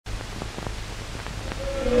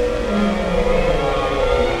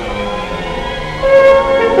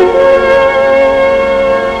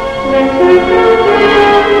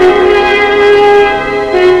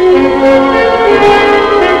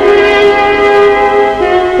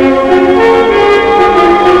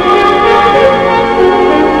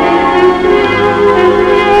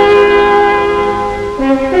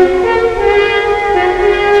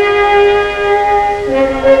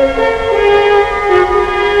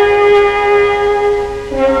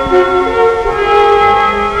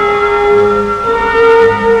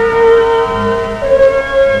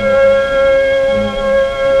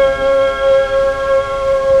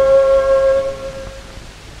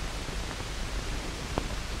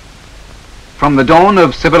From the dawn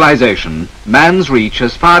of civilization, man's reach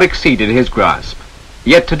has far exceeded his grasp.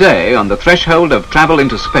 Yet today, on the threshold of travel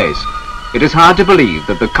into space, it is hard to believe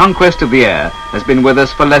that the conquest of the air has been with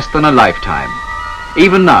us for less than a lifetime.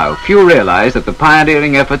 Even now, few realize that the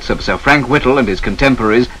pioneering efforts of Sir Frank Whittle and his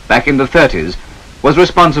contemporaries back in the 30s was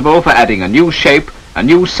responsible for adding a new shape, a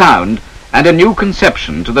new sound, and a new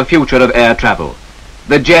conception to the future of air travel: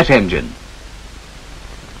 the jet engine.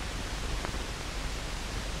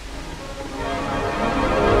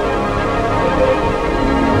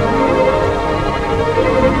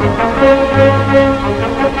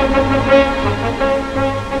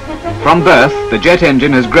 From birth, the jet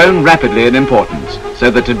engine has grown rapidly in importance,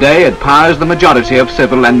 so that today it powers the majority of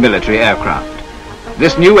civil and military aircraft.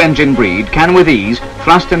 This new engine breed can with ease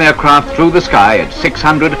thrust an aircraft through the sky at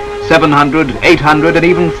 600, 700, 800 and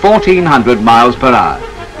even 1400 miles per hour,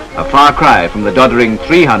 a far cry from the doddering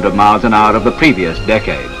 300 miles an hour of the previous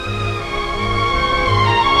decade.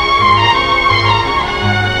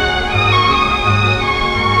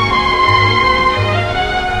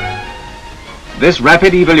 This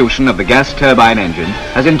rapid evolution of the gas turbine engine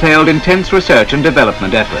has entailed intense research and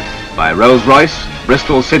development effort by Rolls-Royce,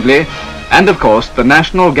 Bristol Siddeley, and of course the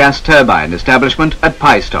National Gas Turbine Establishment at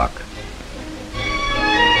Pystock.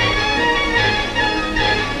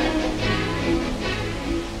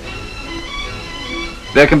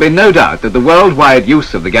 There can be no doubt that the worldwide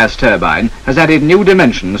use of the gas turbine has added new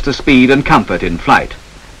dimensions to speed and comfort in flight.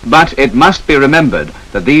 But it must be remembered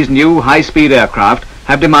that these new high-speed aircraft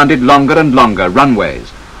have demanded longer and longer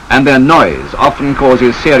runways, and their noise often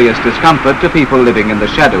causes serious discomfort to people living in the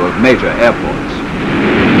shadow of major airports.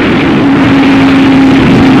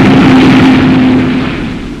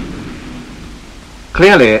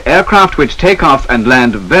 Clearly, aircraft which take off and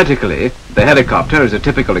land vertically, the helicopter is a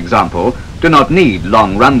typical example, do not need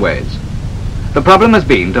long runways. The problem has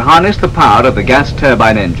been to harness the power of the gas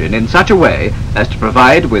turbine engine in such a way as to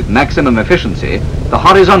provide with maximum efficiency the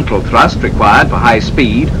horizontal thrust required for high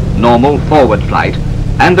speed, normal forward flight,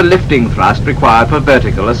 and the lifting thrust required for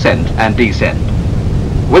vertical ascent and descent.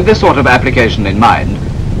 With this sort of application in mind,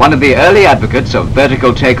 one of the early advocates of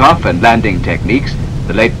vertical takeoff and landing techniques,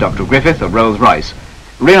 the late Dr. Griffith of Rolls-Royce,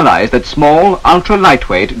 realized that small,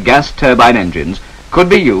 ultra-lightweight gas turbine engines could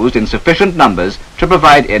be used in sufficient numbers to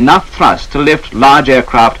provide enough thrust to lift large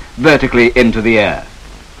aircraft vertically into the air.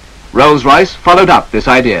 Rolls-Royce followed up this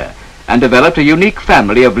idea and developed a unique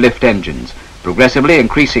family of lift engines, progressively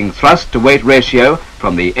increasing thrust-to-weight ratio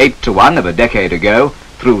from the 8-to-1 of a decade ago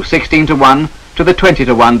through 16-to-1 to the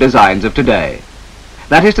 20-to-1 designs of today.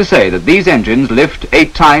 That is to say that these engines lift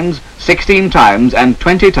 8 times, 16 times and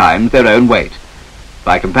 20 times their own weight.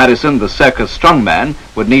 By comparison, the circa strongman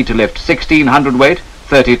would need to lift 1600 weight,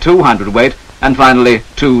 3200 weight, and finally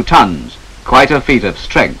 2 tons. Quite a feat of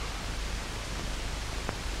strength.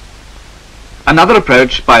 Another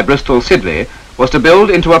approach by Bristol Siddeley was to build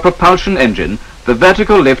into a propulsion engine the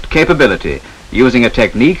vertical lift capability using a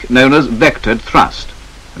technique known as vectored thrust.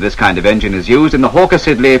 This kind of engine is used in the Hawker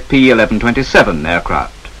Siddeley P1127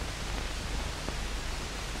 aircraft.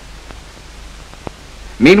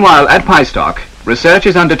 Meanwhile, at Pystock, research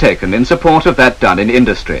is undertaken in support of that done in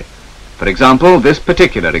industry. For example, this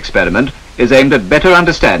particular experiment is aimed at better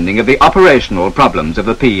understanding of the operational problems of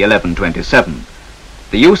the P1127.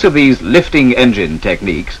 The use of these lifting engine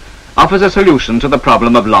techniques offers a solution to the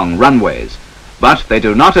problem of long runways, but they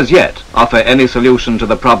do not as yet offer any solution to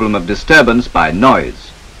the problem of disturbance by noise.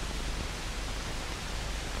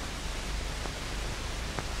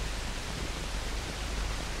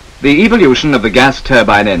 The evolution of the gas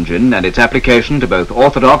turbine engine and its application to both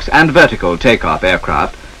orthodox and vertical takeoff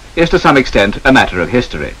aircraft is to some extent a matter of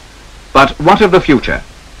history. But what of the future?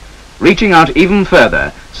 Reaching out even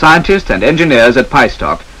further, scientists and engineers at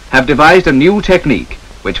Pystock have devised a new technique,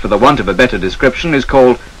 which for the want of a better description is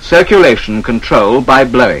called circulation control by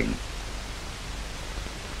blowing.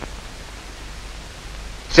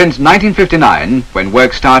 Since 1959, when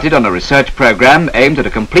work started on a research program aimed at a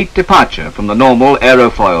complete departure from the normal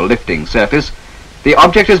aerofoil lifting surface, the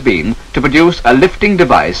object has been to produce a lifting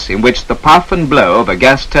device in which the puff and blow of a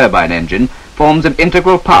gas turbine engine forms an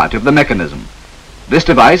integral part of the mechanism. This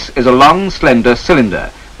device is a long, slender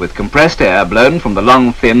cylinder with compressed air blown from the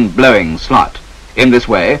long, thin blowing slot. In this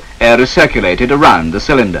way, air is circulated around the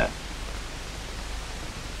cylinder.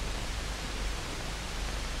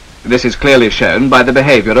 This is clearly shown by the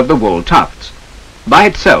behavior of the wool tufts. By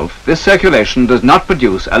itself, this circulation does not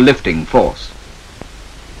produce a lifting force.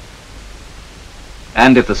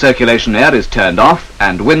 And if the circulation air is turned off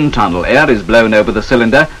and wind tunnel air is blown over the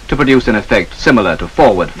cylinder to produce an effect similar to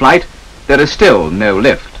forward flight, there is still no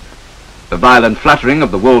lift. The violent fluttering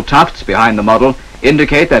of the wool tufts behind the model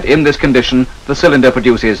indicate that in this condition the cylinder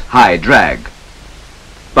produces high drag.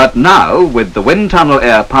 But now, with the wind tunnel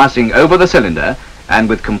air passing over the cylinder and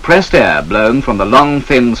with compressed air blown from the long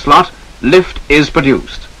thin slot, lift is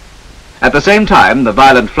produced. At the same time, the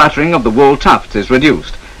violent fluttering of the wool tufts is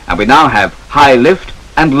reduced, and we now have high lift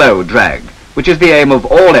and low drag, which is the aim of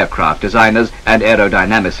all aircraft designers and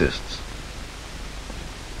aerodynamicists.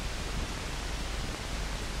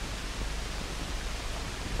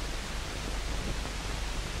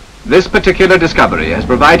 This particular discovery has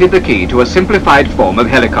provided the key to a simplified form of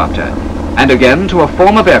helicopter, and again to a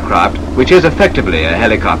form of aircraft which is effectively a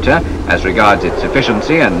helicopter as regards its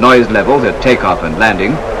efficiency and noise levels at takeoff and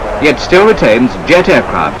landing, yet still retains jet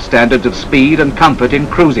aircraft standards of speed and comfort in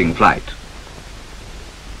cruising flight.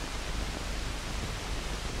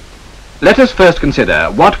 Let us first consider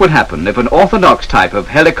what would happen if an orthodox type of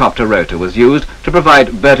helicopter rotor was used to provide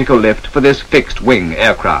vertical lift for this fixed-wing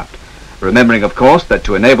aircraft, remembering of course that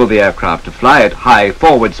to enable the aircraft to fly at high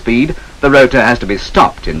forward speed, the rotor has to be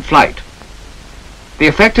stopped in flight. The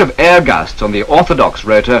effect of air gusts on the orthodox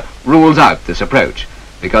rotor rules out this approach,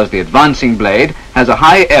 because the advancing blade has a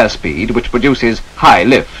high airspeed which produces high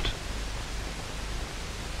lift.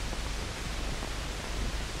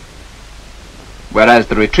 Whereas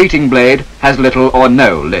the retreating blade has little or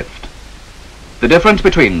no lift. The difference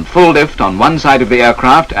between full lift on one side of the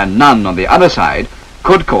aircraft and none on the other side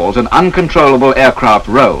could cause an uncontrollable aircraft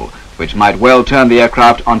roll, which might well turn the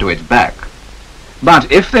aircraft onto its back.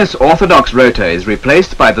 But if this orthodox rotor is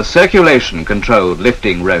replaced by the circulation-controlled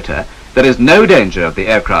lifting rotor, there is no danger of the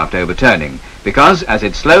aircraft overturning, because as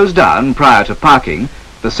it slows down prior to parking,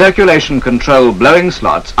 the circulation-control blowing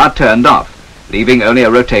slots are turned off, leaving only a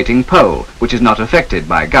rotating pole, which is not affected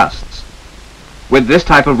by gusts. With this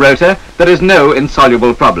type of rotor, there is no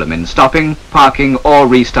insoluble problem in stopping, parking, or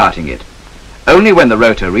restarting it. Only when the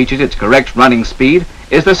rotor reaches its correct running speed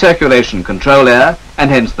is the circulation control air,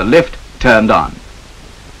 and hence the lift, turned on.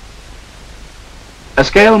 A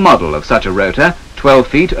scale model of such a rotor, 12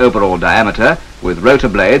 feet overall diameter, with rotor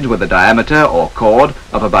blades with a diameter or chord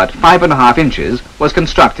of about 5.5 inches, was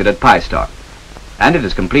constructed at Pystock, and it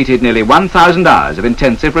has completed nearly 1,000 hours of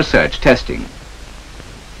intensive research testing.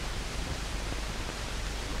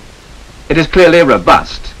 It is clearly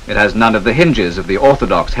robust. It has none of the hinges of the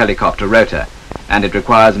orthodox helicopter rotor, and it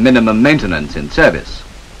requires minimum maintenance in service.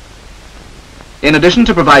 In addition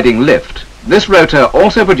to providing lift, this rotor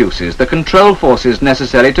also produces the control forces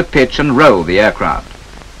necessary to pitch and roll the aircraft.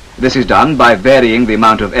 This is done by varying the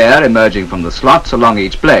amount of air emerging from the slots along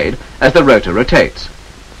each blade as the rotor rotates.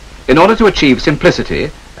 In order to achieve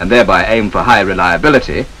simplicity, and thereby aim for high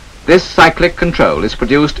reliability, this cyclic control is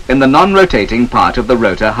produced in the non-rotating part of the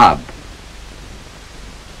rotor hub.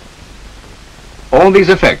 All these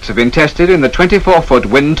effects have been tested in the 24-foot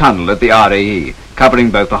wind tunnel at the RAE,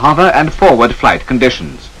 covering both the hover and forward flight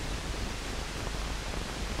conditions.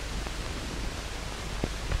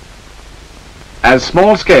 As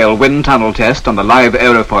small-scale wind tunnel tests on the live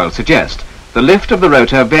aerofoil suggest, the lift of the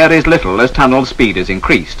rotor varies little as tunnel speed is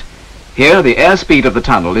increased. Here the airspeed of the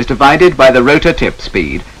tunnel is divided by the rotor tip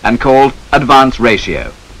speed and called advance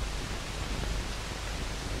ratio.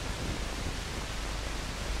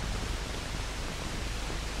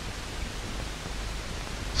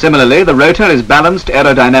 Similarly, the rotor is balanced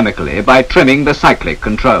aerodynamically by trimming the cyclic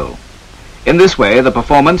control. In this way, the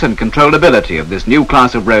performance and controllability of this new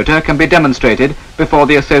class of rotor can be demonstrated before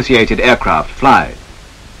the associated aircraft fly.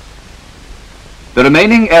 The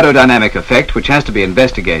remaining aerodynamic effect which has to be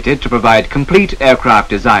investigated to provide complete aircraft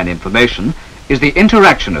design information is the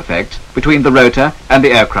interaction effect between the rotor and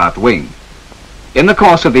the aircraft wing. In the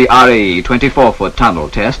course of the RAE 24-foot tunnel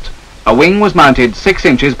test, a wing was mounted 6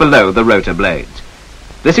 inches below the rotor blades.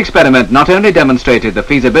 This experiment not only demonstrated the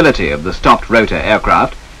feasibility of the stopped rotor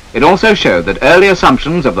aircraft, it also showed that early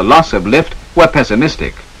assumptions of the loss of lift were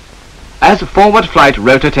pessimistic. As forward flight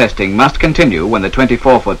rotor testing must continue when the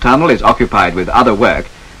 24-foot tunnel is occupied with other work,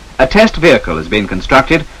 a test vehicle has been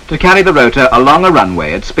constructed to carry the rotor along a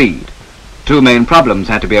runway at speed. Two main problems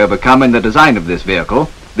had to be overcome in the design of this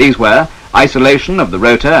vehicle. These were isolation of the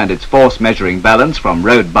rotor and its force measuring balance from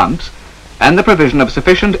road bumps, and the provision of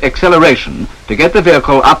sufficient acceleration to get the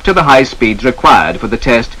vehicle up to the high speeds required for the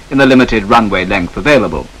test in the limited runway length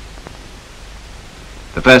available.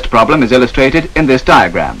 The first problem is illustrated in this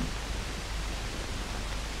diagram.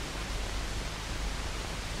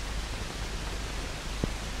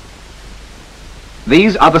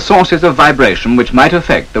 These are the sources of vibration which might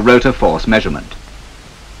affect the rotor force measurement.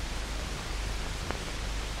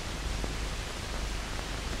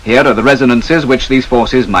 Here are the resonances which these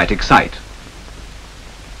forces might excite.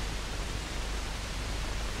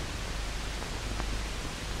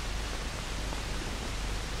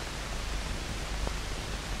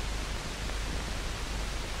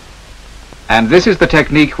 And this is the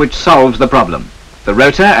technique which solves the problem. The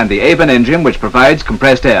rotor and the Avon engine, which provides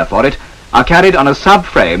compressed air for it, are carried on a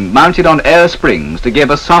subframe mounted on air springs to give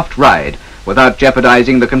a soft ride without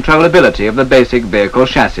jeopardizing the controllability of the basic vehicle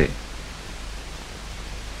chassis.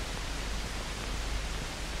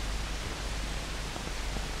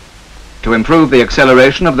 To improve the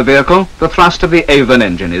acceleration of the vehicle, the thrust of the Avon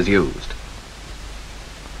engine is used.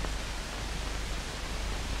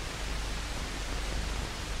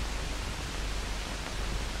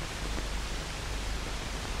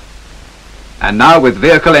 And now with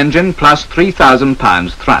vehicle engine plus 3,000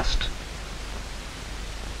 pounds thrust.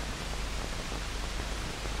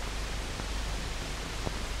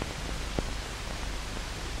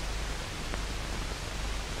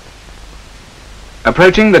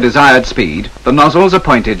 Approaching the desired speed, the nozzles are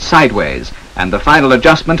pointed sideways, and the final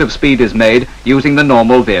adjustment of speed is made using the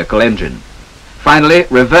normal vehicle engine. Finally,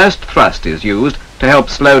 reversed thrust is used to help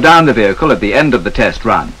slow down the vehicle at the end of the test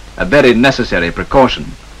run, a very necessary precaution.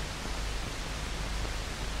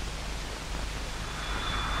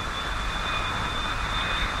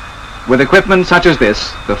 With equipment such as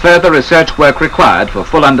this, the further research work required for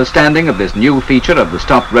full understanding of this new feature of the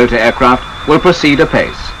stopped rotor aircraft will proceed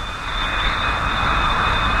apace.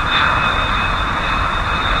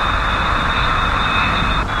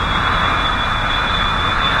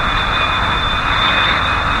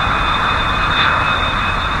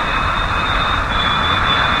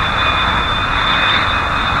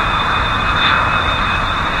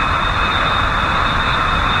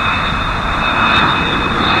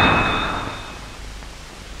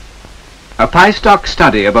 A pie-stock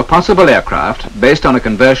study of a possible aircraft, based on a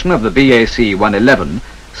conversion of the BAC 111,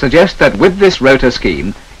 suggests that with this rotor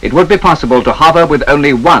scheme, it would be possible to hover with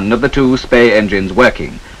only one of the two Spey engines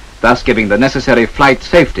working, thus giving the necessary flight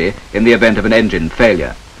safety in the event of an engine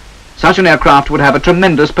failure. Such an aircraft would have a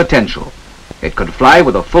tremendous potential. It could fly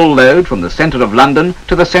with a full load from the centre of London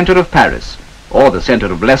to the centre of Paris, or the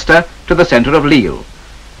centre of Leicester to the centre of Lille.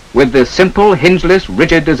 With this simple, hingeless,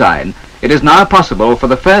 rigid design, it is now possible for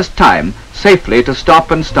the first time safely to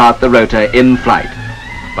stop and start the rotor in flight.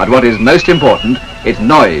 But what is most important, its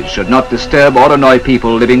noise should not disturb or annoy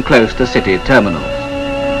people living close to city terminals.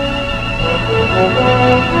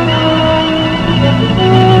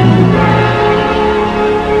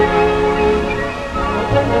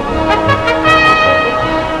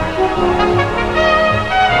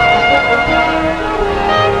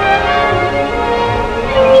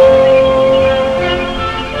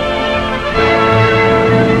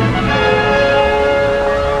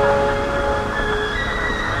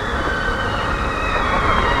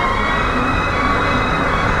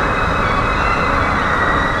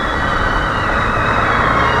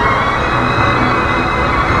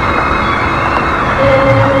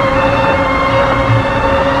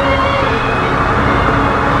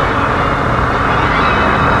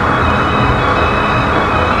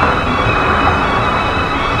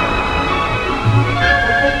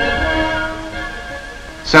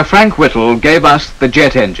 Sir Frank Whittle gave us the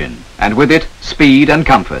jet engine, and with it speed and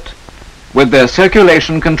comfort. With their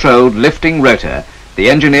circulation-controlled lifting rotor, the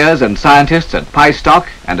engineers and scientists at Pyestock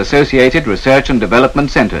and associated research and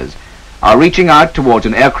development centres are reaching out towards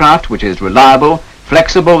an aircraft which is reliable,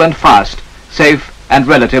 flexible and fast, safe and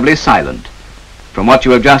relatively silent. From what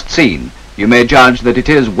you have just seen, you may judge that it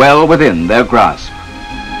is well within their grasp.